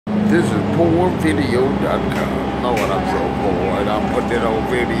This is poorvideo.com. Lord, I'm so bored. I put that on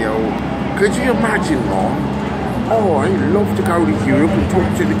video. Could you imagine, Mom? Oh, I love to go to Europe and talk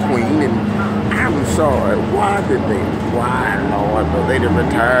to the Queen, and I'm sorry. Why, Lord? But they done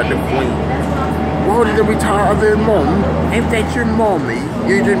retired the Queen. Why did they retire their mom? If that's your mommy,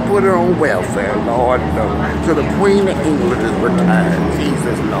 you didn't put her on welfare, Lord, no. So the Queen of England is retired.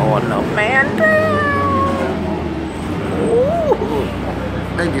 Jesus, Lord, no. Man,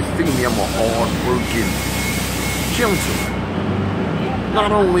 they can see me, I'm a hard-working gentleman.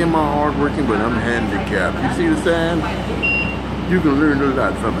 Not only am I hard-working, but I'm handicapped. You see the sign? You can learn a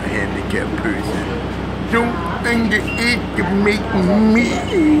lot from a handicapped person. Don't underestimate me.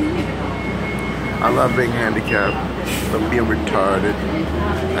 I love being handicapped, but being retarded,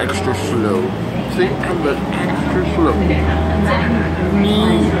 extra slow. See, I'm the extra slow.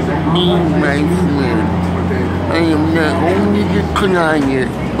 Me, my friend. I am not only the client,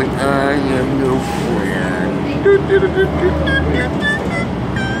 but I am your friend.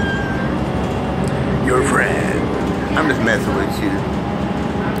 Your friend. I'm just messing with you.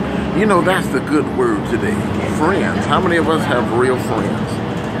 You know, that's the good word today. Friends. How many of us have real friends?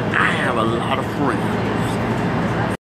 I have a lot of friends.